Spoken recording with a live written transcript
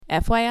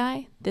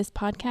FYI, this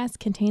podcast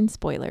contains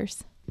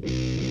spoilers.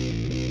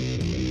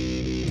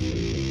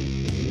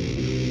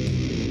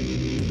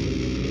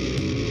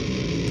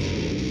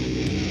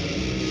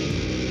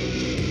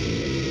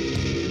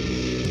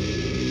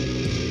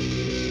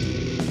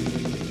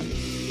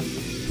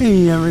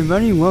 Hey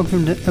everybody,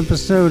 welcome to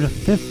episode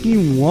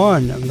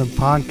 51 of the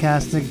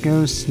podcast that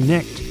goes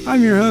snikt.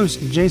 I'm your host,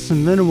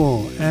 Jason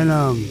Venable, and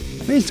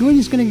basically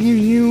just going to give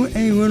you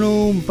a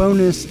little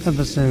bonus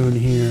episode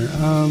here.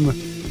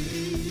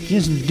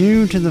 Just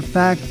due to the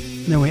fact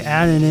that we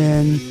added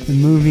in the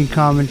movie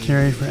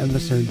commentary for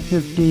episode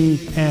 50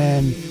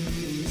 and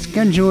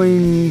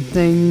scheduling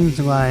things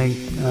like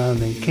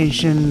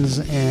vacations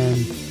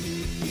and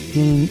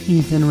getting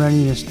Ethan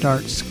ready to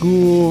start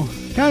school,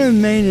 kind of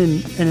made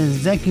an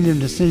executive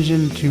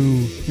decision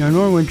to,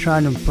 normally try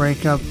to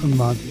break up a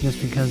month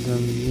just because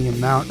of the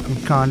amount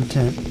of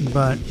content,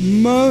 but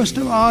most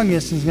of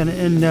August is going to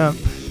end up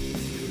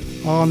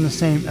all in the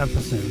same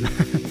episode.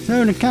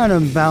 So to kind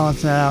of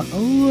balance that out a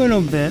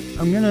little bit,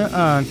 I'm going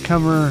to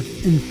cover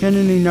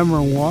Infinity number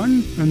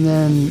 1 and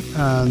then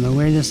the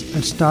latest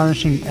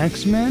Astonishing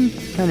X-Men,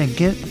 kind of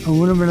get a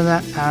little bit of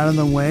that out of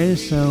the way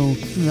so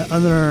the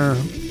other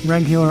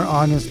regular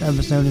August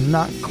episode is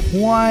not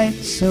quite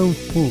so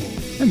full.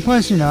 And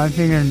plus, I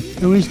figured,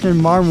 at least in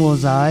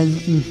Marvel's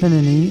eyes,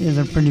 Infinity is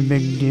a pretty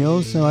big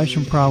deal, so I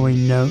should probably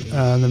note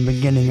the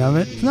beginning of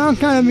it. So that'll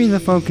kind of be the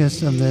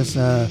focus of this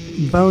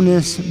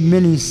bonus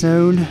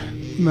mini-sode,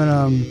 but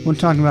we'll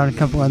talk about a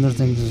couple other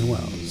things as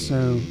well,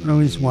 so, or at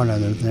least one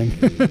other thing.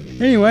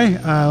 Anyway,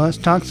 let's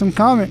talk some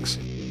comics.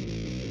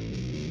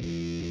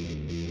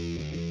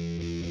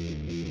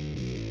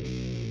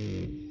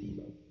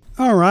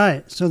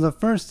 Alright, so the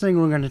first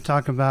thing we're going to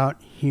talk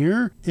about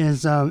here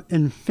is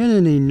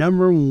Infinity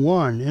number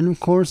 1. And of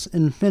course,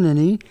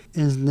 Infinity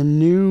is the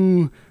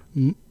new,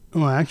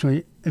 well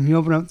actually, if you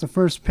open up the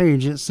first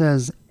page, it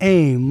says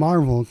A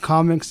Marvel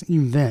Comics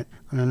Event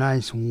on a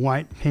nice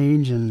white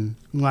page and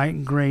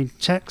light gray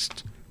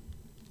text.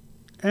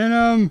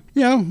 And,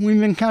 we've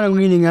been kind of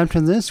leading up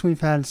to this.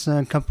 We've had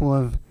a couple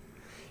of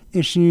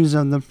issues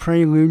of the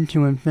Prelude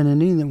to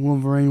Infinity that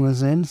Wolverine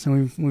was in,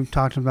 so we've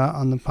talked about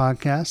on the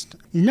podcast.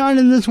 He's not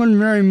in this one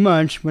very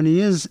much, but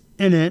he is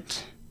in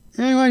it.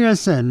 And like I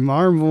said,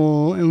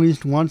 Marvel at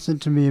least wants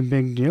it to be a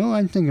big deal.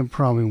 I think it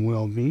probably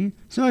will be.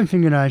 So I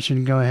figured I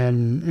should go ahead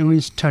and at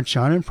least touch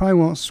on it. Probably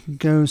won't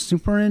go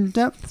super in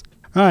depth.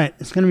 Alright,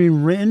 it's going to be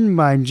written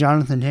by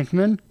Jonathan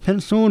Hickman,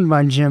 penciled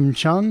by Jim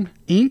Cheung,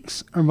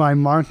 inks are by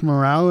Mark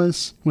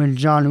Morales, with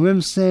John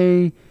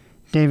Livesay,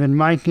 David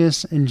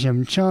Mikas, and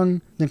Jim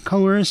Cheung. The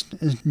colorist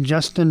is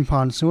Justin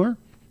Ponsor.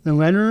 The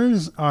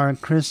letterers are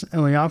Chris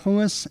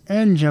Eliopoulos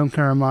and Joe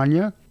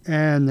Caramagna.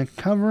 And the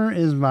cover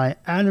is by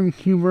Adam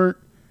Kubert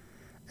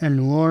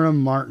and Laura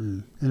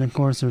Martin. And of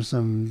course there's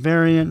some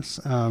variants.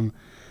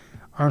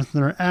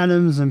 Arthur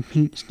Adams and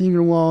Pete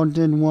Steigerwald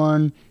did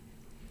one.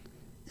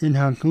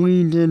 Inhuk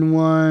Lee did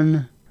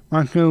one.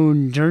 Marko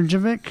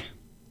Djurjevic,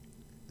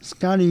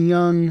 Scotty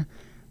Young,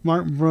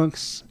 Mark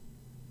Brooks,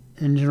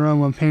 and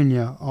Jerome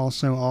Pena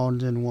also all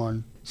did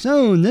one.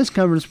 So this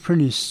cover is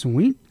pretty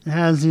sweet. It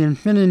has the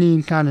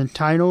Infinity kind of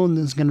title.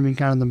 This is going to be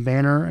kind of the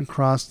banner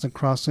across the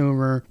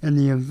crossover and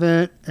the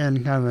event,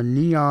 and kind of a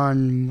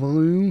neon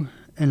blue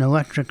and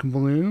electric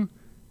blue.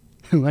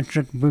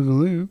 Electric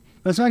boogaloo.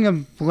 It's like a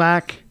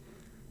black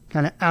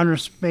kind of outer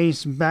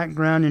space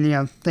background, and you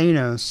have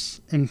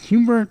Thanos. And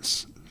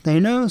Kubert's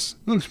Thanos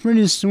looks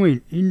pretty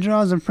sweet. He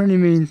draws a pretty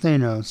mean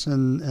Thanos,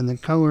 and the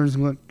colors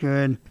look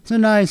good. It's a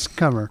nice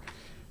cover.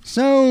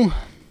 So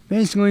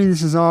basically,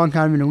 this is all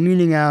kind of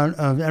leading out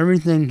of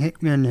everything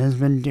Hickman has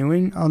been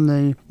doing on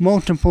the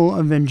multiple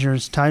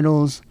Avengers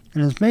titles.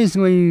 And it's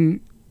basically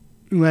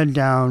led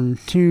down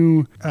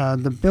to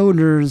the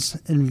Builders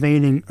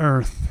invading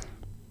Earth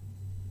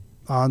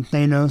on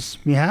Thanos'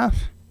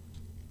 behalf.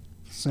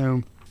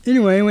 So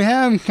anyway, we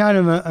have kind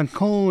of a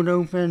cold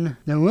open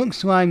that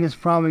looks like it's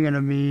probably going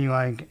to be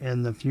like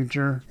in the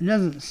future. It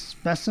doesn't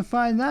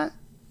specify that,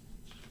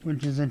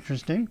 which is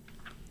interesting.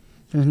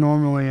 Because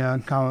normally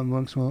comic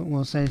books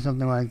will say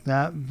something like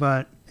that,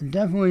 but it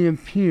definitely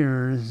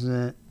appears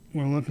that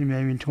we're looking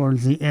maybe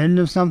towards the end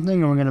of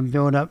something, and we're going to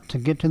build up to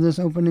get to this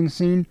opening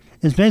scene.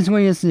 It's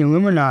the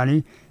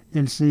Illuminati.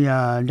 It's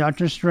the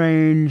Doctor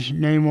Strange,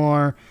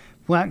 Namor,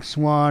 Black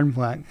Swan,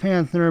 Black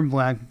Panther,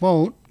 Black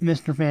Bolt,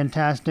 Mr.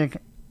 Fantastic,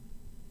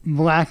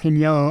 Black and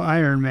Yellow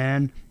Iron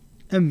Man,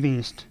 and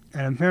Beast.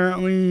 And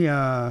apparently,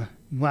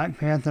 Black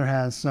Panther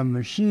has some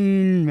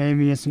machine.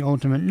 Maybe it's the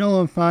ultimate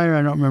nullifier.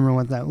 I don't remember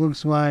what that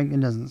looks like.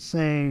 It doesn't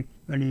say.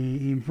 But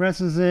he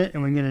presses it,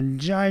 and we get a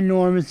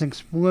ginormous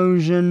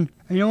explosion.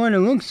 And you know what? It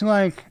looks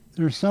like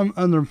there's some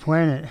other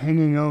planet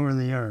hanging over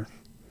the Earth.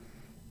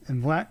 And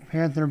Black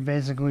Panther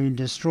basically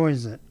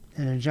destroys it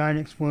in a giant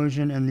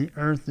explosion, and the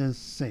Earth is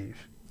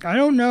safe. I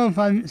don't know if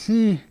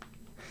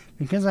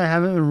because I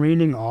haven't been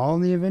reading all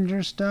the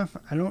Avengers stuff,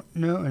 I don't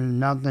know,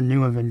 and not the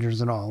new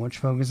Avengers at all, which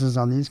focuses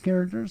on these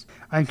characters.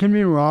 I could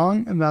be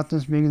wrong about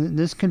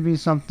this could be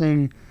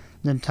something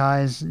that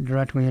ties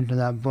directly into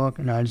that book,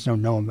 and I just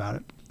don't know about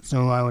it.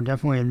 so I would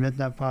definitely admit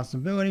that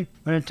possibility.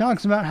 But it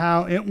talks about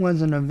how it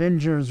was an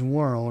Avengers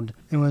world.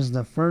 It was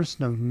the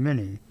first of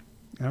many.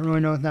 I don't really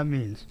know what that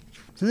means.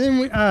 So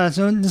then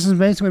so this is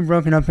basically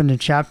broken up into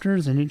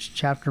chapters, and each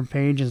chapter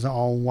page is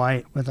all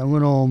white with a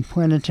little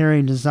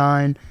planetary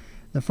design.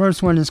 The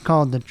first one is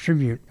called The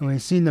Tribute, and we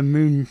see the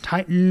moon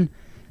Titan.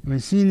 And we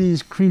see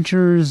these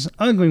creatures,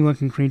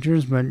 ugly-looking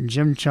creatures, but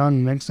Jim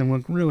Cheung makes them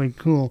look really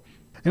cool.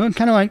 They look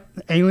kind of like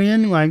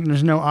alien, like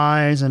there's no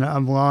eyes and a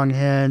long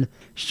head,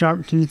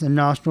 sharp teeth and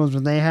nostrils,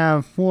 but they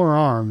have 4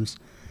 arms.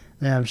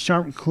 They have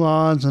sharp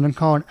claws, and they're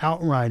called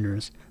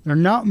Outriders. They're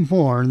not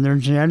born, they're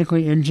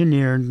genetically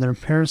engineered, they're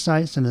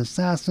parasites and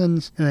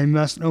assassins, and they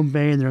must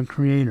obey their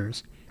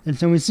creators. And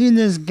so we see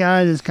this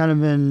guy that's kind of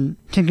been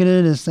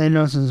ticketed as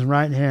Thanos'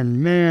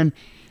 right-hand man,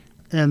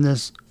 and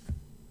this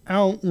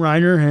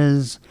Outrider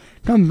has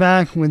come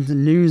back with the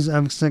news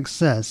of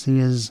success. He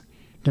has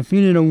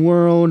defeated a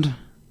world,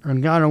 or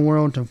got a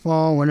world to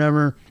fall,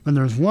 whatever, but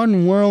there's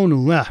one world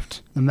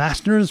left. The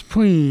Master is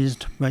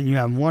pleased, but you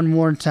have one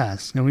more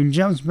task. And he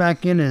jumps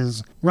back in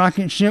his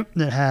rocket ship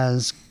that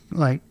has,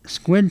 like,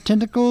 squid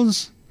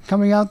tentacles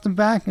coming out the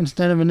back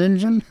instead of an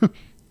engine.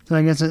 So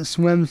I guess it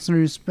swims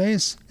through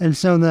space. And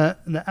so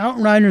the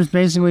Outriders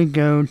basically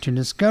go to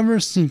discover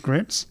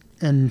secrets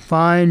and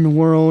find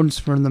worlds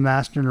for the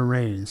Master to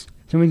raise.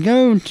 So we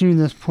go to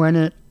this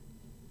planet,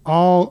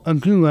 All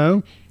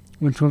Agulo,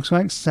 which looks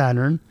like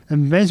Saturn.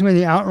 And basically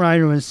the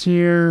Outrider was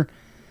here,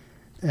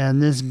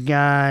 and this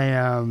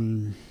guy,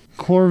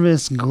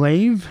 Corvus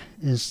Glaive,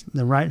 is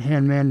the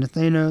right-hand man to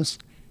Thanos.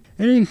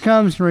 And he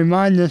comes to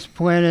remind this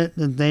planet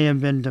that they have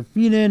been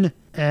defeated,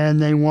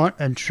 and they want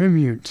a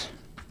tribute.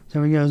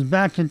 So he goes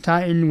back to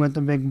Titan with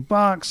the big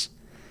box.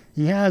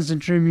 He has the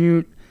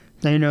tribute.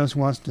 Thanos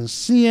wants to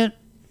see it.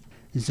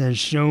 He says,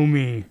 "Show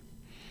me."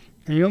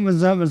 And he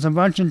opens up, it's a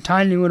bunch of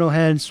tiny little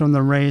heads from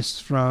the race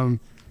from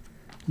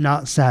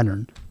not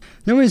Saturn.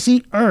 Then we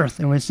see Earth,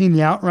 and we see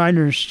the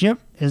Outrider's ship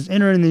is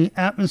entering the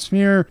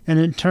atmosphere, and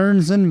it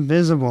turns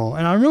invisible.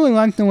 And I really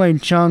like the way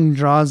Chung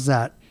draws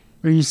that,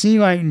 where you see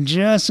like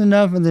just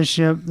enough of the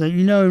ship that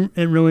you know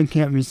it really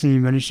can't be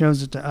seen, but he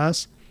shows it to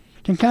us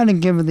to kind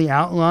of give it the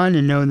outline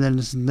and know that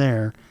it's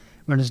there,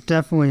 but it's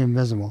definitely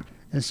invisible.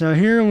 And so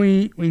here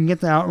we can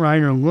get the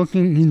Outrider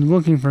looking. He's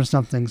looking for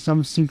something,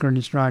 some secret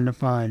he's trying to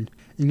find.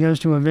 He goes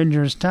to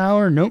Avengers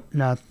Tower. Nope,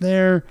 not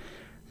there.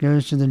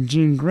 Goes to the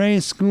Jean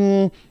Grey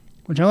School,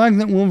 which I like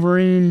that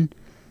Wolverine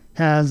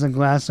has a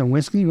glass of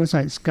whiskey. Looks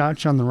like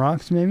Scotch on the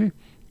rocks, maybe.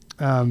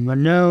 But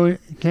no,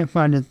 can't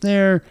find it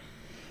there.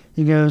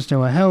 He goes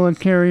to a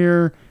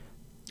helicarrier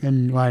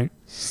and like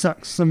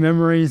sucks some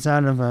memories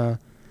out of a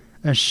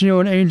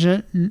S.H.I.E.L.D.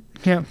 agent.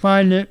 Can't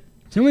find it.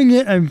 So we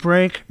get a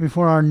break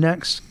before our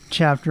next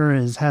chapter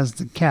has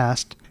the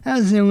cast.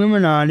 As the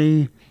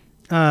Illuminati,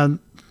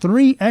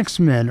 3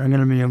 X-Men are going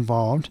to be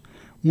involved.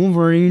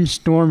 Wolverine,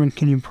 Storm, and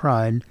Kitty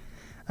Pryde.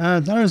 I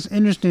thought it was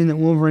interesting that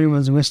Wolverine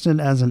was listed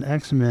as an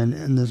X-Men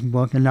in this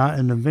book and not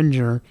an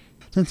Avenger,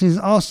 since he's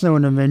also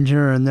an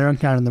Avenger and they're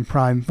kind of the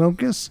prime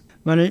focus.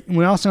 But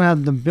we also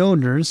have the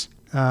Builders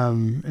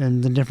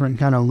and the different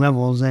kind of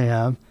levels they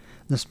have.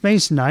 The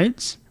Space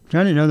Knights, which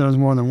I didn't know there was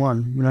more than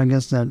one, but I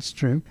guess that's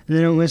true. And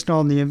they don't list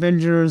all the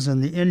Avengers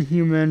and the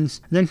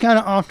Inhumans. And then kind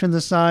of off to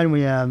the side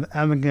we have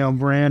Abigail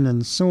Brand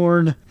and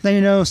Sword,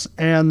 Thanos,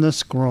 and the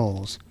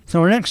Skrulls.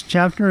 So our next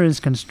chapter is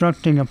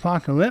Constructing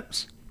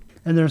Apocalypse.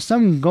 And there's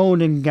some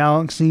golden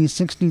galaxy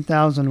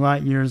 60,000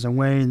 light years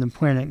away in the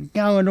planet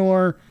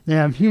Galador. They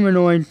have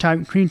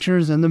humanoid-type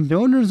creatures, and the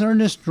Builders are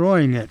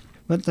destroying it.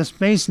 But the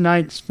Space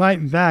Knights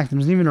fight back.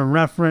 There's even a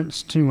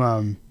reference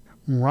to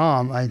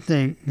Rom, I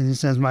think, because he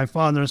says, "My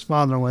father's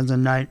father was a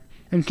knight."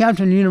 And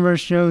Captain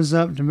Universe shows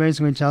up to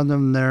basically tell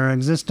them their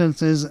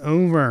existence is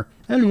over.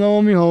 And lo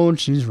and behold,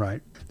 she's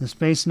right. The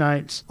Space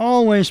Knights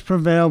always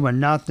prevail, but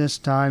not this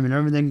time, and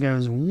everything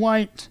goes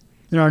white.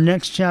 Then our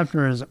next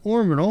chapter is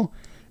Orbital,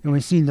 and we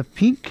see the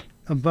peak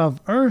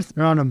above Earth.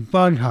 They're on a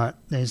bug hunt,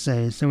 they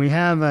say. So we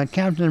have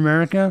Captain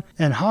America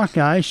and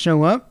Hawkeye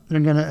show up.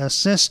 They're going to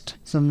assist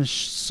some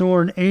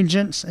Sword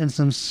agents and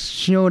some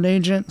S.H.I.E.L.D.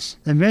 agents.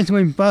 They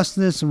basically bust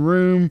this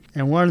room,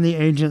 and one of the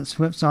agents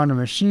flips on a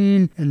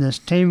machine, and this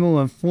table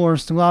of 4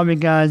 sloppy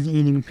guys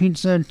eating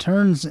pizza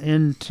turns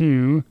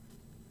into...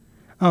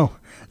 Oh,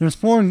 there's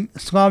 4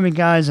 sloppy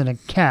guys and a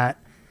cat,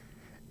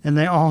 and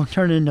they all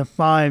turn into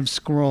 5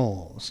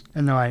 Skrulls.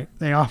 And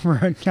they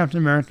offer Captain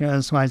America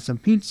a slice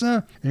of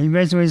pizza, and he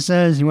basically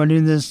says, "You want to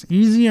do this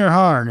easy or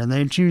hard?" And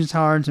they choose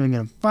hard, so we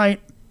get a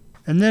fight.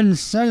 And then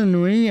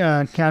suddenly,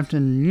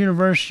 Captain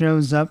Universe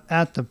shows up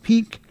at the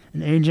peak,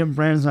 and Agent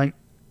Brand's like,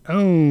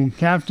 "Oh,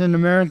 Captain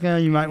America,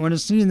 you might want to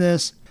see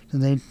this." So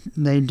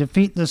they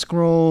defeat the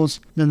Skrulls.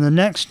 Then the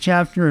next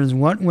chapter is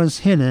What Was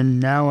Hidden,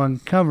 Now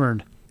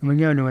Uncovered. And we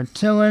go to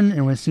Attilan,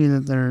 and we see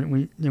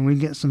that we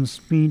get some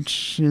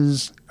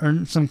speeches,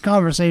 or some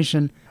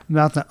conversation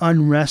about the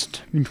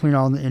unrest between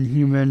all the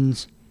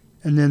Inhumans.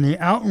 And then the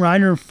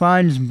Outrider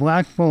finds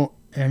Black Bolt,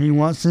 and he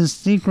wants his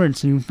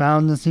secrets. He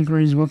found the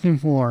secret he's looking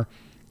for.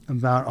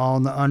 about all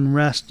the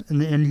unrest in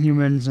the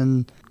Inhumans,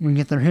 and we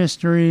get their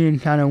history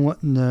and kind of what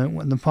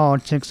the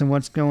politics of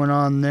what's going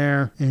on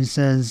there. And he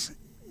says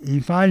he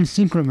finds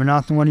secret but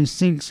not the one he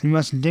seeks. He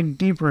must dig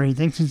deeper. He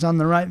thinks he's on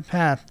the right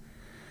path.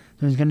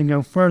 So he's going to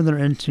go further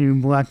into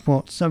Black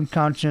Bolt's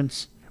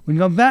subconscious. We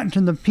go back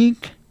to the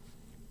peak,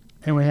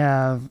 and we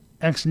have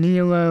Ex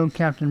Nihilo,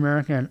 Captain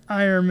America, and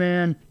Iron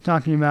Man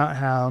talking about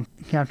how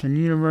Captain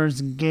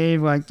Universe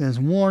gave like this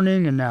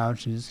warning, and now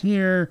she's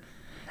here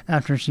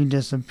after she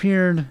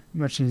disappeared,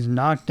 but she's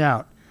knocked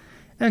out.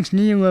 Ex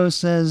Nihilo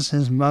says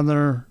his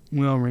mother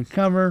will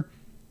recover.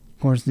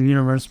 Of course, the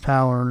universe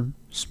power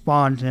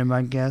spawned him,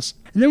 I guess.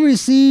 And then we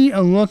see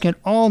a look at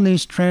all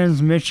these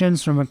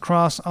transmissions from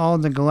across all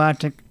the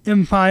galactic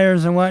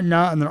empires and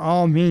whatnot, and they're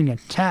all being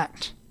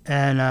attacked.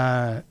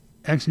 And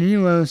Ex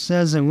Nihilo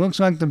says it looks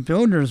like the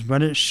Builders,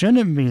 but it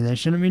shouldn't be. They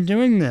shouldn't be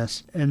doing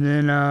this. And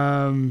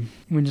then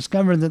we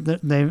discover that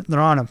they're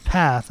on a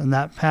path, and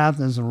that path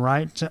is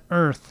right to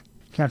Earth.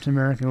 Captain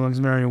America looks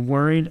very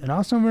worried and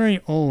also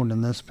very old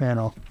in this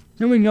panel.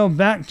 Then we go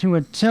back to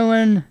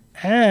Attilan,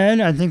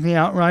 and I think the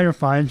Outrider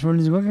finds what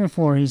he's looking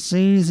for. He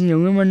sees the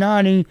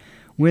Illuminati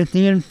with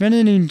the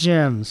Infinity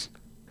Gems.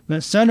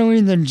 But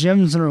suddenly the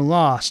gems are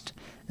lost,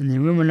 and the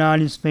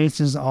Illuminati's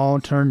faces all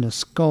turn to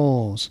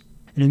skulls.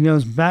 And he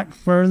goes back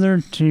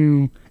further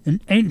to an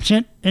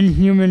ancient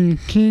Inhuman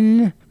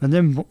king, but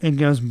then it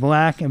goes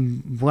black,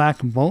 and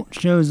Black Bolt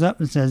shows up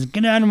and says,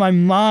 "Get out of my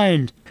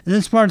mind!" And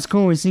this part's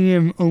cool. We see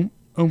him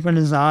open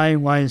his eye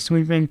while he's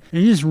sweeping,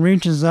 and he just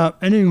reaches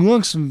up, and it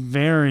looks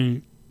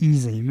very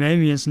easy.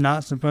 Maybe it's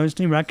not supposed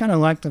to, but I kind of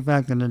like the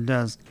fact that it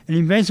does. And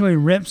he basically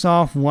rips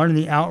off one of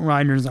the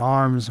Outrider's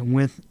arms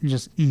with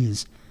just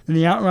ease. And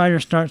the Outrider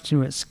starts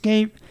to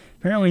escape.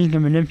 Apparently he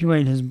can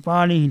manipulate his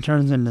body. He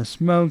turns into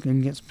smoke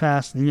and gets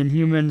past the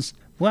Inhumans.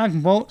 Black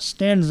Bolt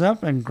stands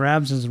up and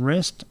grabs his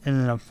wrist,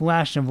 and in a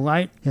flash of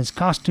light, his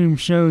costume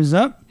shows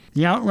up.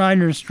 The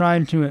Outrider's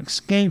trying to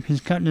escape. He's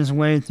cutting his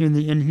way through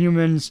the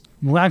Inhumans.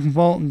 Black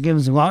Bolt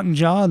gives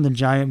Lockjaw, the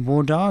giant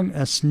bulldog,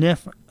 a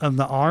sniff of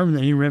the arm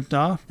that he ripped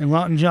off, and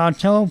Lockjaw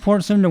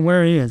teleports him to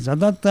where he is. I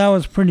thought that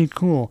was pretty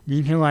cool.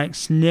 You can like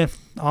sniff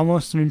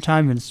almost through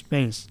time and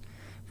space.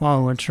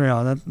 Follow a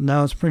trail. That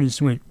was pretty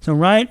sweet. So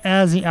right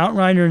as the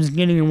Outrider is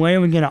getting away,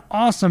 we get an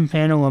awesome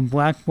panel of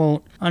Black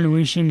Bolt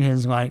unleashing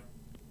his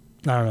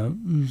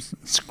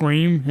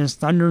scream, his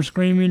thunder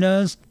scream he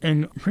does,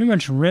 and pretty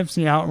much rips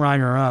the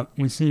Outrider up.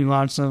 We see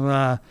lots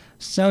of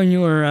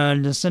cellular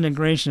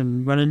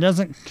disintegration, but it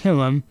doesn't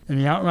kill him, and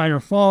the Outrider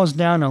falls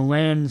down and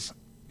lands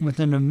with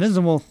an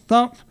invisible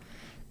thump,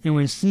 and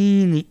we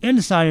see the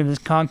inside of his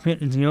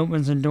cockpit as he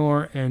opens the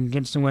door and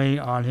gets away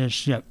on his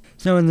ship.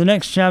 So the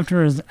next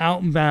chapter is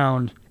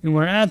Outbound, and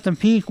we're at the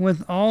peak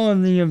with all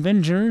of the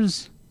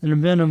Avengers that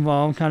have been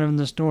involved kind of in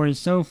the story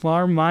so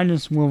far,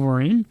 minus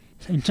Wolverine.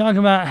 They talk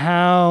about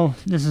how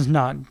this is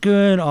not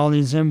good, all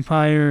these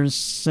empires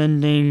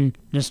sending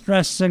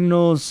distress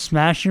signals.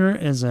 Smasher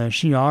is a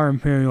Shi'ar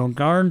Imperial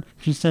Guard.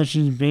 She says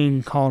she's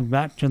being called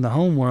back to the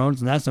homeworld,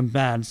 so that's a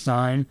bad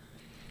sign.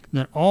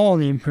 That all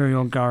the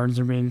Imperial Guards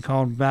are being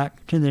called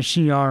back to the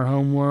Shi'ar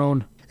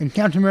homeworld. And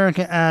Captain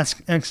America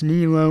asks Ex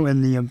Nihilo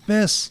in the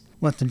Abyss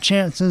what the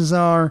chances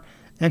are.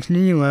 Ex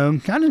Nihilo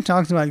kind of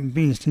talks about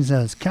Beast. He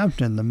says,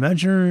 "Captain, the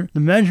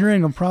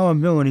measuring of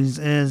probabilities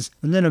is..."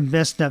 And then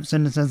Abyss steps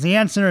in and says, "The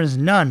answer is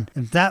none.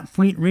 If that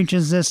fleet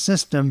reaches this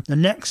system, the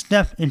next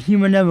step in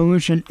human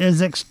evolution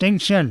is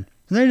extinction."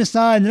 So they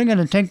decide they're going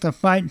to take the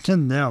fight to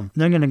them.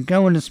 They're going to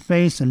go into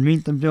space and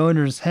meet the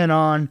Builders head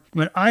on.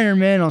 But Iron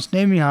Man will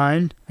stay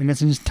behind. I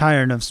guess he's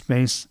tired of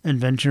space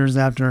adventures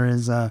after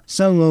his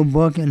solo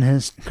book and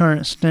his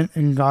current stint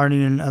in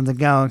Guardian of the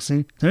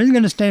Galaxy. So he's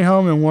going to stay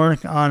home and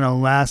work on a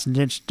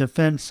last-ditch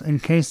defense in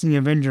case the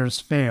Avengers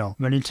fail.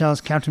 But he tells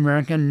Captain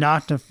America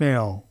not to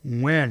fail.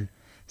 Win.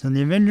 So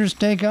the Avengers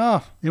take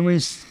off. Then we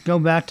go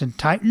back to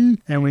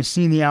Titan, and we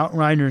see the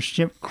Outrider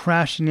ship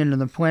crashing into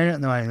the planet.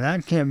 They're like,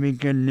 that can't be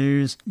good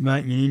news,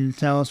 but you need to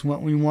tell us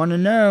what we want to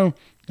know.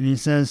 And he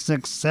says,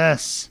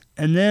 success.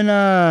 And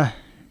then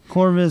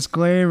Corvus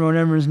Glaive, or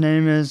whatever his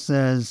name is,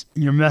 says,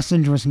 your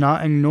message was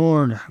not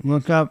ignored.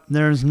 Look up,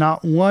 there's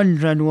not one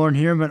Dreadlord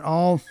here, but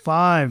all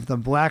 5. The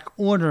Black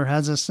Order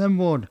has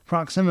assembled.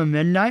 Proxima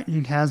Midnight,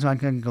 he has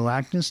like a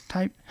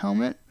Galactus-type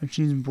helmet, but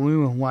she's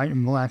blue with white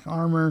and black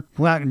armor.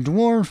 Black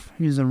Dwarf,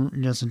 he's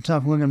just a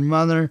tough-looking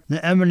mother.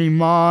 The Ebony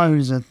Maw,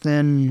 who's a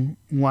thin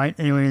white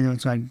alien that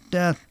looks like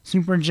death.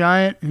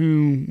 Supergiant,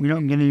 who we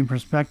don't get any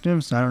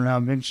perspective, so I don't know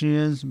how big she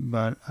is,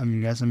 but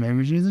I'm guessing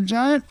maybe she's a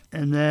giant.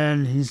 And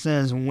then he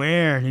says,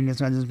 where? And he gets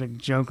like this big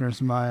Joker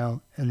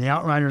smile. And the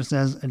Outrider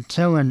says,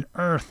 Attilan,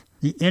 Earth.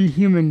 The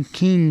Inhuman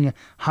King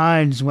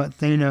hides what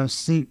Thanos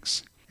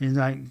seeks. He's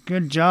like,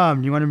 good job.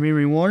 Do you want to be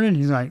rewarded?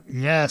 He's like,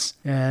 yes.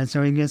 And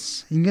so he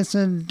gets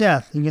a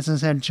death. He gets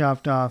his head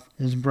chopped off.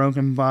 His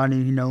broken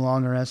body, he no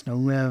longer has to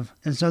live.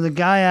 And so the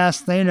guy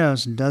asks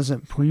Thanos, does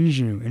it please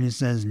you? And he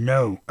says,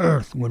 no,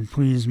 Earth would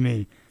please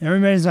me.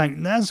 Everybody's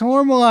like, that's a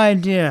horrible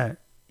idea.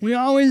 We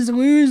always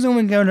lose when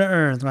we go to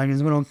Earth. Like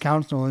his little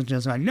council is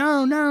just like,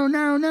 no, no,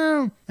 no,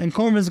 no. And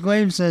Corvus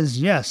Glaive says,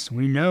 yes,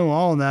 we know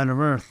all that of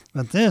Earth.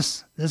 But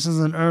this is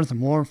an Earth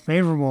more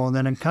favorable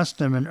than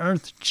accustomed, an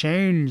Earth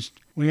changed.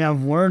 We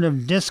have word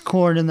of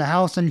discord in the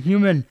House and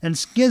Human, and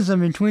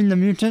schism between the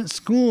mutant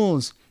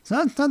schools. So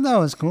I thought that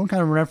was cool,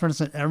 kind of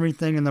referencing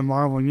everything in the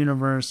Marvel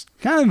Universe.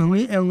 Kind of,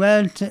 it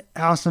led to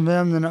House of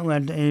M, then it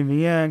led to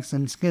AVX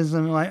and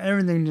Schism, like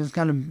everything just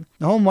kind of,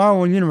 the whole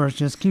Marvel Universe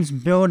just keeps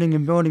building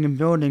and building and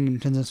building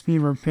into this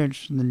fever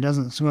pitch that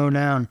doesn't slow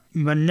down.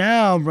 But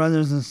now,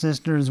 brothers and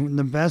sisters,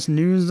 the best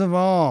news of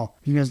all,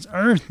 because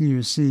Earth,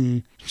 you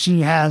see,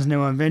 she has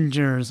no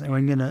Avengers, and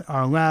we get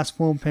our last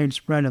full-page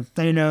spread of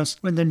Thanos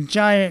with a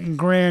giant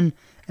grin,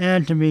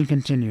 and to be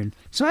continued.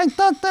 So I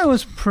thought that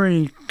was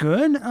pretty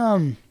good.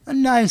 A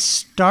nice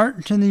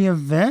start to the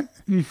event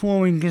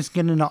before we just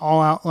get into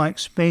all-out like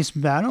space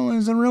battle. It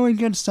was a really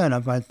good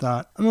setup, I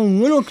thought. I'm a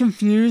little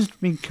confused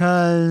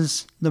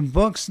because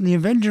the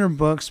Avenger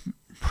books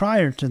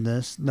prior to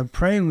this, the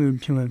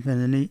prelude to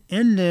Infinity,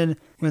 ended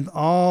with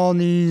all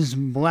these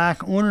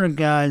Black Order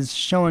guys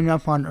showing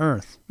up on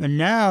Earth. But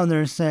now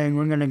they're saying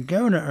we're going to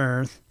go to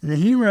Earth.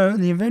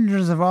 The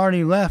Avengers have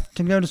already left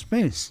to go to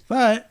space.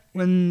 But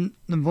when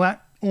the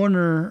Black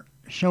Order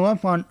show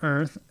up on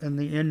Earth at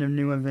the end of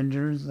New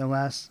Avengers, the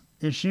last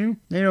issue,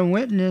 they are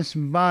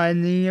witnessed by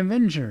the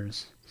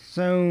Avengers.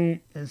 So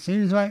it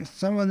seems like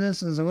some of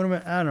this is a little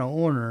bit out of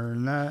order,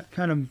 and that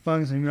kind of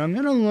bugs me. But I'm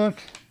going to look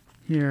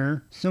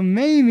here. So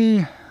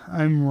maybe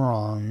I'm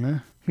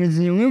wrong, because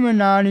the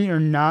Illuminati are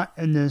not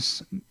in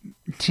this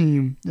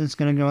team that's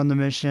going to go on the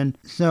mission.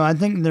 So I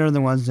think they're the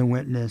ones that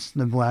witness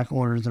the Black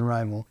Order's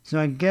arrival. So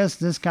I guess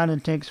this kind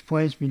of takes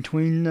place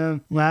between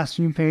the last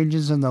few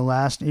pages of the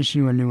last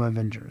issue of New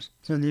Avengers.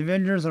 So the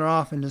Avengers are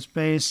off into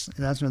space,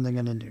 and that's what they're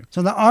going to do.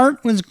 So the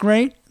art was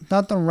great.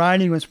 Thought the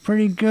writing was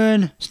pretty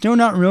good. Still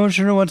not real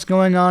sure what's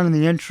going on in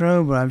the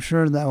intro, but I'm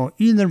sure that will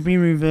either be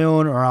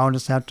revealed or I'll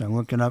just have to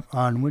look it up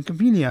on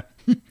Wikipedia.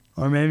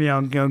 Or maybe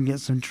I'll go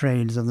get some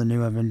trades of the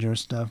New Avengers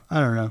stuff.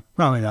 I don't know.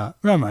 Probably not.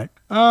 But I might.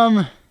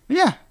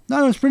 Yeah,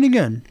 thought it was pretty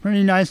good.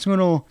 Pretty nice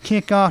little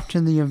kickoff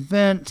to the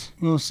event.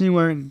 We'll see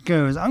where it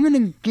goes. I'm going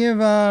to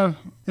give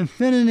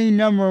Infinity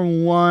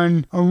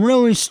 #1 a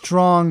really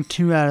strong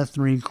 2 out of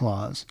 3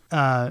 claws.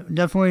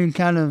 Definitely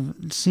kind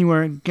of see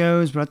where it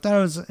goes, but I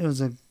thought it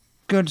was a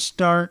good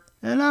start.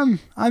 And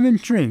I'm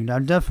intrigued. I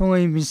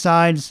definitely,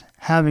 besides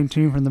having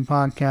to for the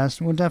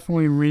podcast, will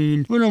definitely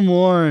read a little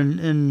more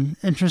and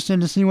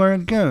interested to see where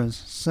it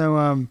goes.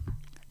 So,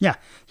 yeah.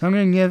 So I'm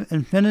going to give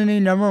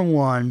Infinity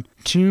 #1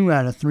 2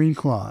 out of 3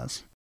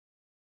 claws.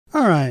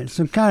 Alright,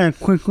 so kind of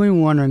quickly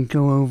want to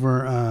go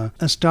over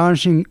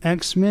Astonishing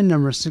X-Men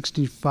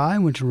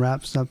 #65, which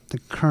wraps up the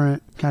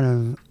current kind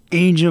of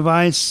Age of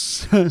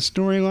Ice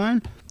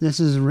storyline.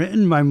 This is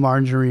written by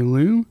Marjorie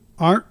Liu.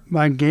 Art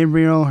by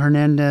Gabriel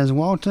Hernandez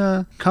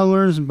Walta,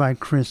 colors by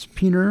Chris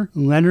Peter,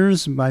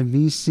 letters by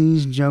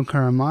VC's Joe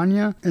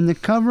Caramagna, and the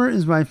cover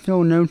is by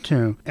Phil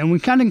Noto. And we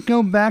kind of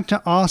go back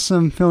to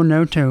awesome Phil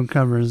Noto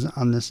covers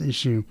on this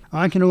issue.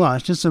 I like it a lot.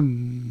 It's just a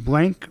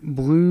blank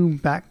blue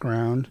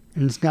background,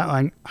 and it's got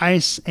like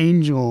Ice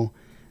Angel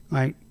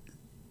like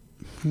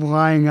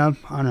flying up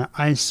on an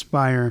ice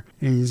spire,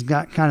 and he's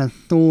got kind of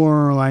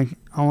Thor like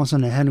almost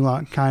in a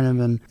headlock kind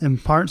of,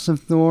 and parts of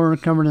Thor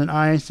covered in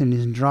ice, and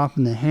he's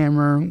dropping the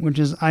hammer, which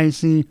is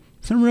icy.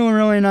 It's a really,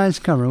 really nice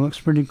cover. It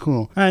looks pretty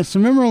cool. Alright, so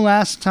remember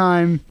last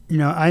time,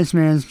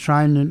 Iceman's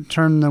trying to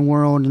turn the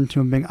world into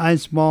a big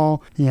ice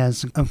ball. He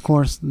has, of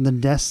course, the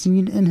Death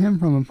Seed in him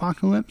from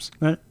Apocalypse.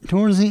 But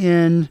towards the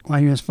end, while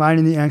he was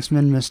fighting the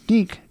X-Men,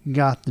 Mystique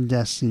got the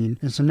Death Seed.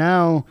 And so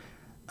now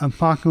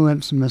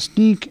Apocalypse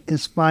Mystique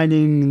is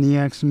fighting the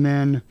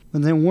X-Men,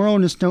 but the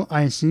world is still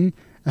icy.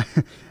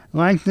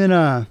 Like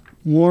that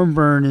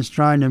Warbird is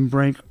trying to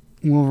break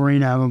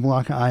Wolverine out of a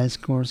block of ice,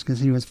 of course,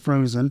 because he was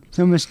frozen.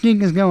 So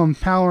Mystique is going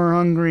power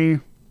hungry,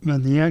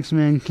 but the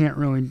X-Men can't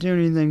really do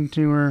anything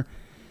to her.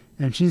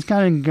 And she's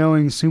kind of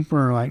going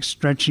super, like,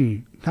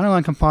 stretchy. Kind of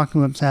like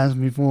Apocalypse has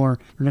before.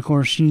 And of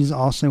course, she's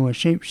also a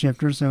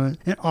shapeshifter, so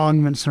it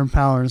augments her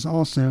powers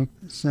also.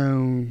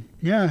 So,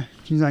 yeah,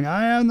 she's like,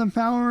 I have the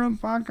power of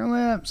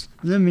Apocalypse.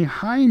 And then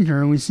behind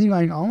her, we see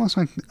like almost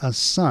like a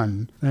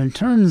sun. And it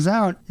turns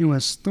out it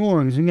was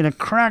Thor, because we get a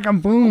crack a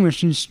boom as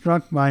she's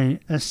struck by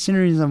a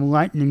series of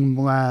lightning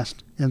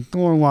blasts. And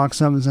Thor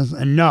walks up and says,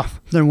 enough!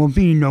 There will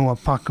be no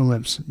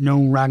apocalypse,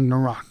 no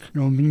Ragnarok.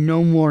 There will be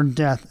no more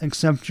death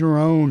except your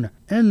own.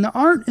 And the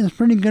art is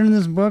pretty good in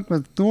this book,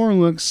 but Thor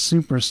looks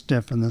super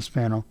stiff in this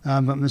panel.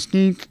 But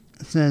Mystique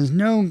says,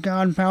 no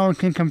god power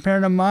can compare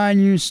to mine,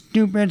 you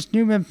stupid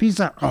piece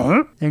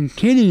of... And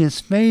Kitty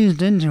is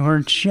phased into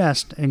her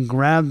chest and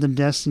grabbed the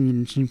Death Seed,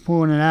 and she's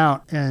pulling it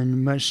out.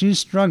 But she's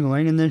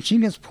struggling, and then she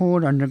gets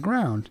pulled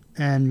underground.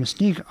 And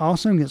Mystique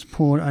also gets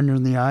pulled under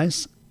the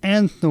ice,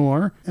 and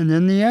Thor, and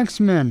then the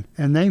X-Men.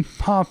 And they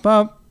pop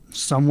up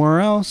somewhere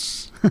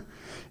else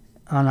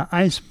on an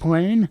ice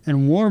plane,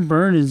 and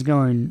Warbird is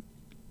going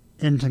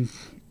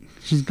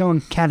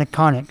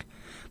catatonic.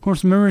 Of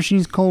course, remember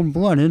she's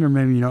cold-blooded, or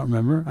maybe you don't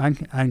remember. I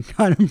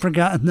kind of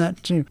forgotten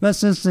that too. But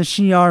since the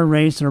Shi'ar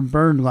race are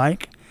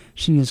bird-like,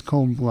 she is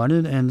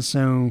cold-blooded, and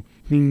so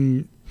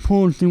being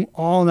pulled through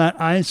all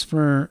that ice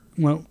for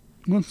what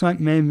looks like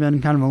may have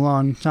been kind of a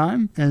long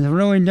time has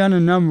really done a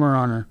number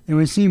on her. And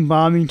we see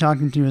Bobby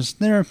talking to his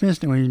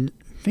therapist, and we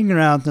figure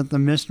out that the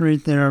mystery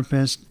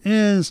therapist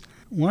is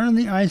one of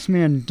the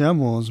Iceman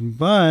doubles,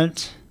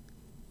 but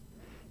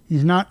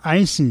he's not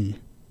icy.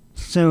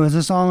 So is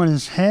this all in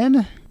his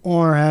head,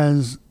 or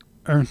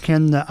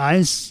can the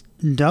ice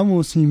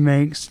doubles he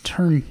makes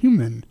turn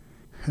human?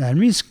 That'd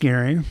be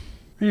scary.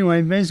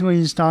 Anyway, basically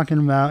he's trying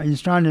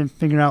to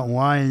figure out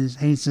why he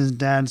hates his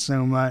dad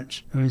so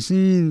much. And we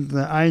see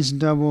the ice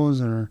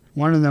doubles, or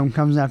one of them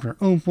comes after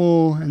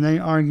Opal, and they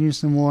argue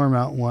some more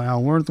about how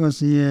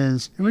worthless he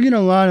is. And we get a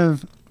lot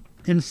of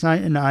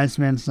insight into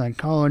Iceman's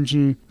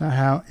psychology, about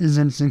how his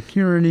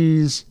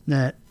insecurities,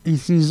 that he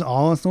sees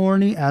all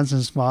authority as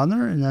his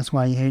father, and that's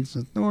why he hates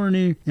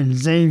authority. And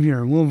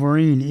Xavier,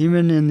 Wolverine,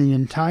 even in the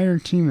entire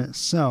team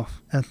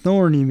itself,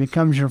 authority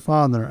becomes your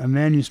father, a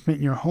man you spent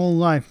your whole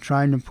life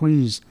trying to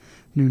please.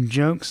 New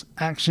jokes,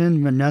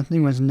 action, but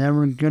nothing was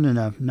never good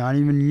enough, not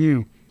even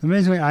you. So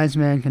basically,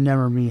 Iceman can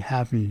never be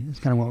happy. That's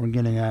kind of what we're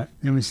getting at.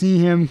 And we see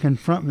him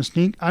confront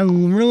Mystique. I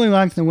really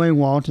like the way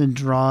Walter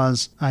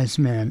draws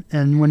Iceman.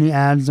 And when he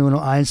adds the little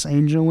Ice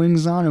Angel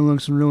wings on, it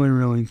looks really,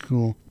 really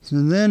cool. So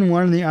then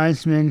one of the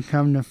Icemen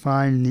come to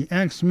find the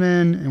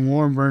X-Men, and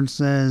Warbird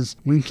says,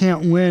 "We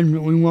can't win,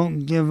 but we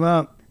won't give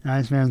up." And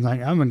Iceman's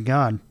like, "I'm a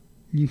god.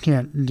 You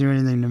can't do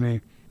anything to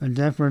me." But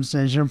Deathbird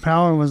says, "Your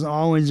power was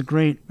always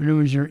great, but it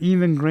was your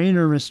even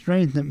greater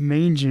restraint that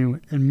made you,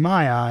 in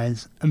my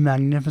eyes, a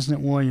magnificent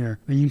warrior.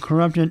 But you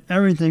corrupted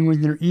everything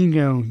with your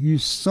ego. You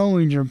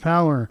sullied your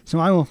power. So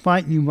I will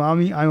fight you,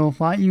 Bobby. I will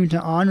fight you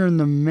to honor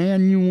the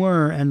man you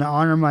were and to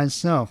honor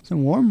myself." So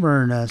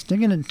Warbird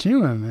sticking it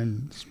to him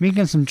and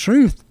speaking some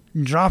truth,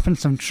 dropping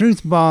some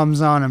truth bombs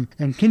on him.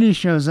 And Kitty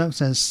shows up,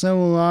 says, "So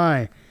will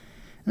I."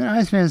 And then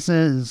Iceman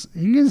says,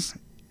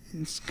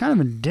 it's kind of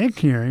a dick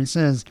here. He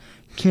says,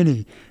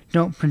 "Kitty,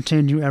 don't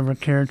pretend you ever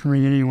cared for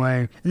me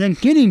anyway." And then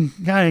Kitty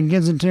kind of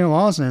gives it to him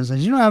also and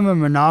says, "You don't have a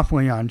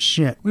monopoly on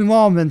shit. We've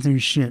all been through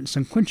shit,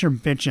 so quit your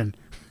bitching."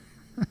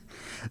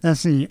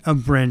 That's the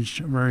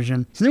abridged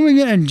version. So then we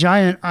get a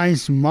giant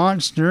ice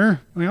monster.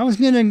 We always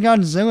get a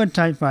Godzilla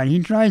type fight. He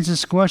tries to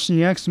squash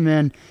the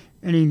X-Men,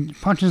 and he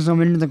punches them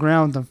into the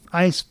ground with the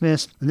ice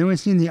fist. And then we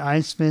see the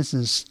ice fist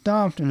is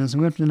stopped and is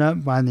lifted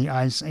up by the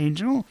Ice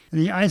Angel. And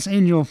the Ice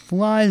Angel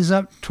flies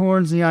up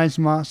towards the ice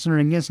monster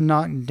and gets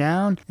knocked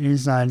down. And he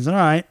decides,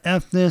 "Alright,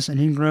 F this," and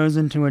he grows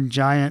into a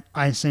giant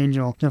Ice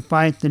Angel to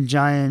fight the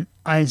giant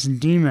Ice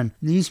Demon.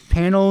 These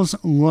panels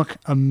look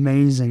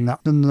amazing.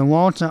 The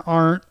Walter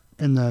art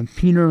and the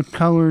Peter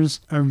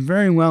colors are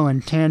very well in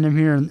tandem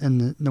here,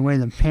 and the way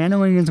the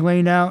paneling is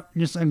laid out,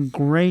 just a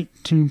great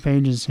 2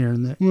 pages here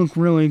that look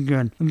really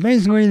good. And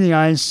basically, the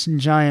ice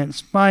giants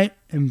fight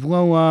and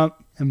blow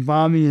up, and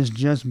Bobby is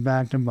just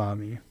back to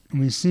Bobby.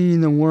 We see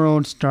the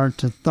world start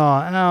to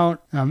thaw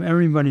out.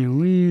 Everybody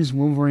leaves.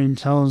 Wolverine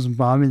tells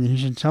Bobby that he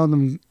should tell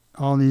them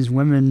all these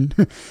women,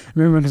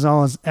 remember, because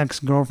all his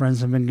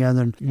ex-girlfriends have been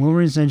gathered.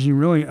 Wolverine says you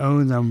really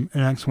owe them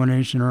an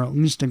explanation, or at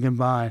least a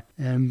goodbye.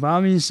 And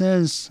Bobby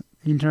says,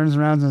 he turns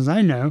around and says,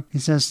 "I know." He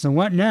says, "So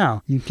what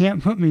now? You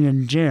can't put me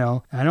in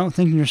jail. I don't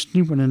think you're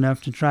stupid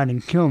enough to try to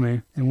kill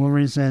me." And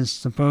Wolverine says,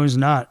 "Suppose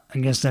not. I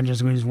guess that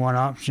just leaves one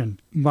option."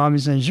 Bobby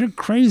says, "You're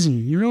crazy.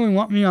 You really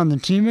want me on the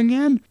team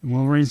again?" And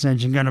Wolverine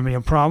says, "You're gonna be a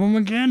problem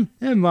again?"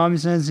 And Bobby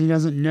says he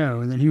doesn't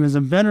know, that he was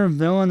a better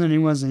villain than he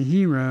was a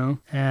hero,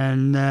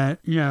 and that,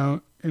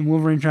 and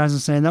Wolverine tries to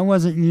say, "That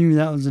wasn't you,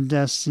 that was a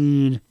Death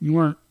Seed. You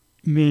weren't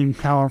being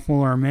powerful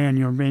or a man,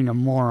 you were being a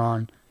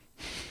moron."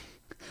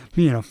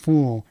 Being a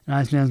fool. And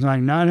Iceman's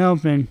like, "Not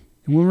helping."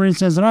 And Wolverine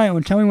says, "Alright,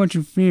 well, tell me what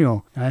you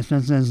feel." And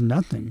Iceman says,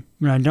 "Nothing.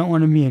 But I don't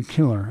want to be a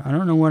killer. I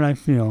don't know what I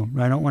feel,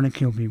 but I don't want to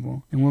kill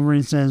people." And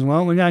Wolverine says,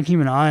 "Well, we gotta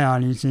keep an eye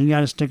on you, so you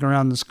gotta stick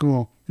around the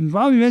school." And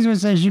Bobby basically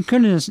says, you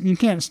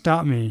can't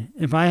stop me.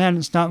 If I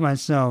hadn't stopped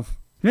myself.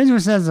 Basically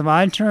says, if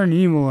I turn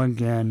evil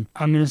again,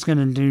 I'm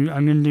gonna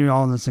do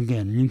all this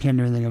again. You can't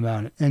do anything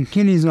about it. And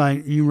Kitty's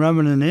like, "You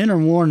rubbing it in or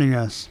warning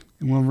us?"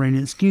 And Wolverine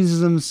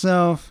excuses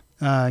himself.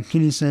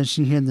 Kitty says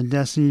she hid the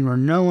Death Seed where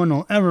no one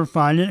will ever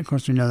find it. Of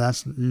course, we know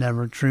that's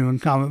never true in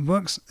comic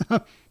books.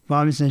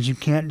 Bobby says, "You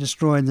can't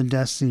destroy the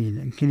Death Seed."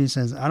 And Kitty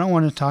says, "I don't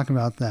want to talk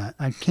about that.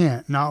 I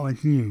can't, not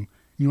with you.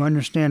 You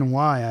understand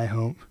why, I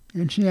hope."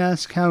 And she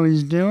asks how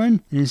he's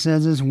doing. And he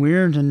says it's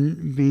weird to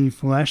be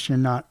flesh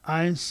and not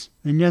ice.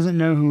 And he doesn't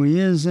know who he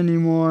is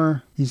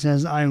anymore. He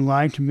says, "I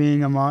liked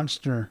being a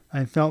monster.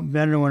 I felt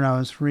better when I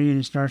was free." And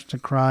he starts to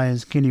cry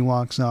as Kitty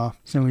walks off.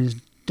 So he's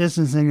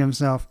distancing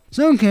himself.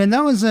 So, okay,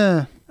 that was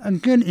a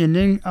good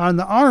ending.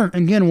 The art,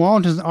 again,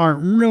 Walter's art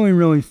really,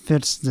 really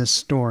fits this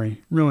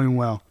story really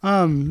well.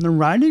 The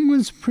writing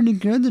was pretty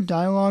good. The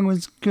dialogue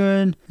was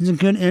good. It's a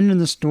good end of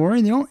the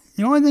story. The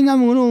only thing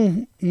I'm a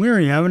little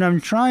weary of, and I'm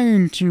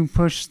trying to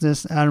push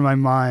this out of my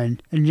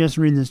mind and just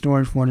read the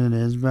story for what it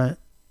is, but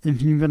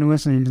if you've been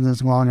listening to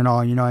this long at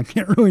all, you know I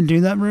can't really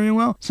do that very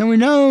well. So we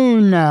know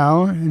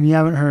now, if you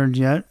haven't heard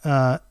yet,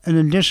 an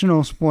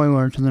additional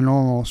spoiler to the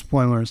normal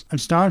spoilers.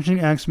 Astonishing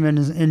X-Men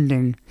is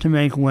ending to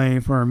make way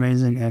for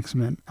Amazing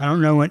X-Men. I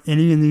don't know what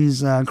any of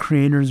these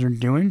creators are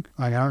doing.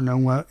 Like, I don't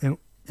know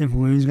if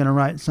Lou's going to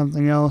write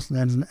something else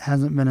that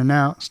hasn't been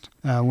announced,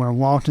 where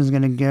Walt is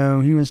going to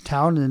go. He was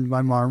touted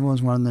by Marvel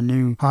as one of the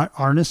new hot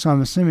artists, so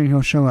I'm assuming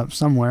he'll show up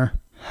somewhere.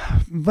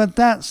 But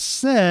that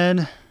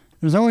said,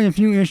 there's only a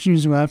few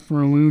issues left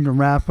for Lou to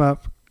wrap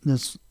up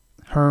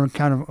her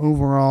kind of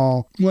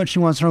overall, what she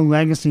wants her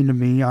legacy to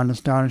be on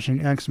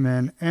Astonishing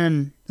X-Men.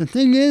 And the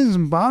thing is,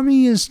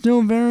 Bobby is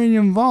still very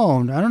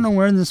involved. I don't know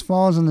where this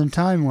falls in the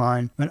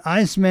timeline, but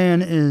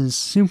Iceman is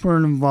super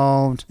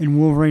involved in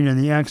Wolverine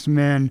and the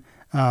X-Men,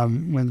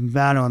 with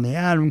Battle on the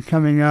Atom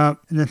coming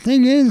up. And the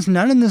thing is,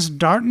 none of this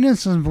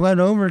darkness has bled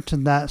over to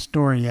that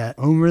story yet.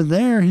 Over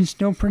there, he's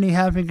still pretty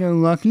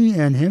happy-go-lucky,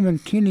 and him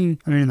and Kitty,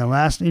 in the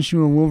last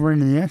issue of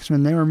Wolverine and the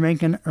X-Men, they were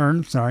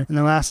in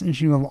the last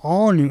issue of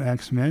All New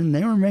X-Men,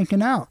 they were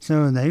making out.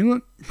 So they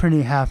look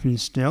pretty happy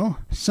still.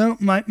 So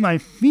my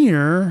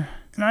fear...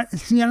 And I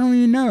don't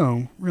even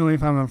know, really,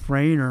 if I'm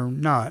afraid or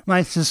not.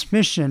 My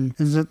suspicion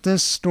is that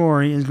this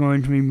story is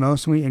going to be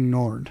mostly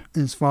ignored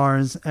as far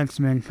as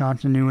X-Men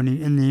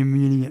continuity in the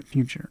immediate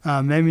future.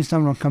 Maybe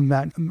someone will come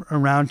back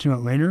around to it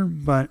later,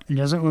 but it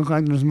doesn't look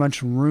like there's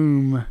much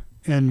room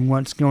in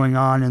what's going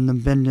on in the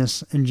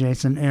Bendis and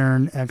Jason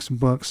Aaron X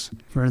books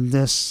for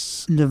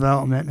this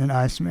development in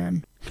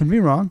Iceman. Could be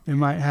wrong, it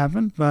might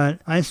happen, but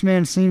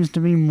Iceman seems to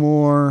be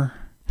more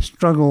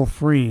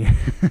struggle-free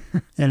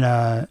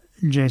in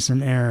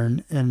Jason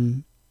Aaron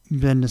and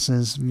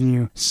Bendis'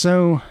 view.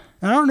 So,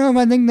 I don't know if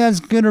I think that's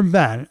good or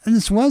bad.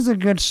 This was a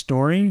good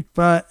story,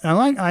 but I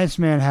like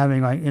Iceman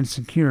having,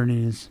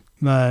 insecurities.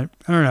 But,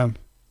 I don't know.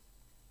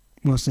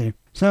 We'll see.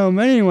 So,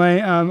 but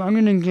anyway, I'm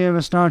going to give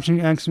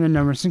Astonishing X-Men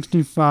number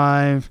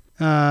 65,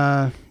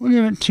 we'll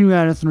give it 2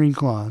 out of 3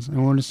 claws,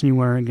 and we'll just see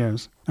where it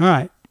goes.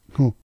 Alright,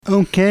 cool.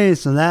 Okay,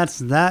 so that's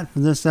that for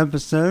this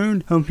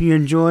episode. Hope you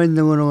enjoyed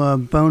the little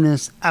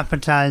bonus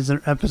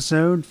appetizer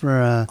episode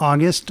for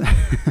August.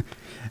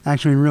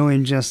 Actually,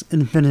 really just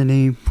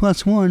Infinity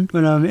plus 1.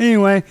 But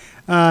anyway,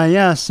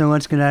 so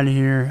let's get out of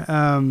here.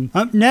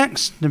 Up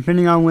next,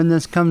 depending on when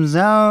this comes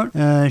out,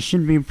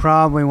 should be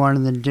probably one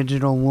of the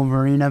Digital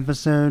Wolverine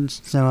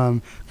episodes. So,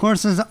 of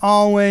course, as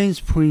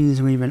always,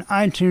 please leave an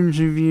iTunes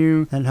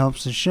review. That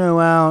helps the show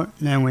out.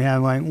 And we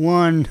have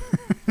one,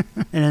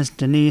 and it's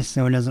Denise,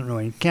 so it doesn't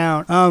really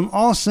count.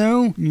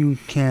 Also, you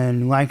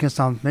can like us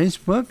on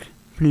Facebook.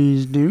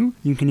 Please do.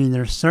 You can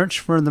either search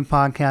for the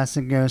podcast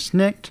that goes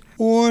Snicked,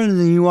 or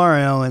the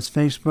URL is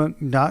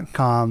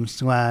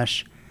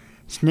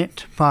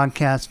facebook.com/Snicked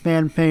Podcast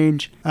fan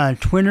page.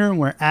 Twitter,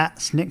 we're at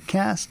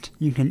Snickcast.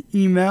 You can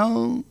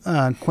email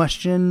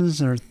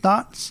questions or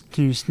thoughts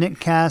to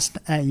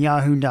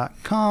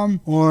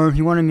snickcast@yahoo.com, or if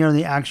you want to go to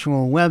the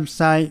actual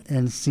website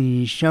and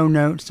see show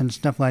notes and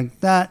stuff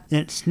like that,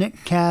 it's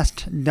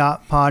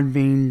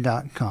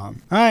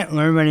snickcast.podbean.com. Alright, well,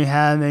 everybody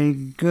have a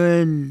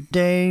good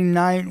day,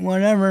 night,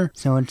 whatever.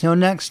 So until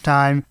next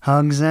time,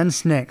 hugs and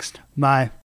snicks. Bye.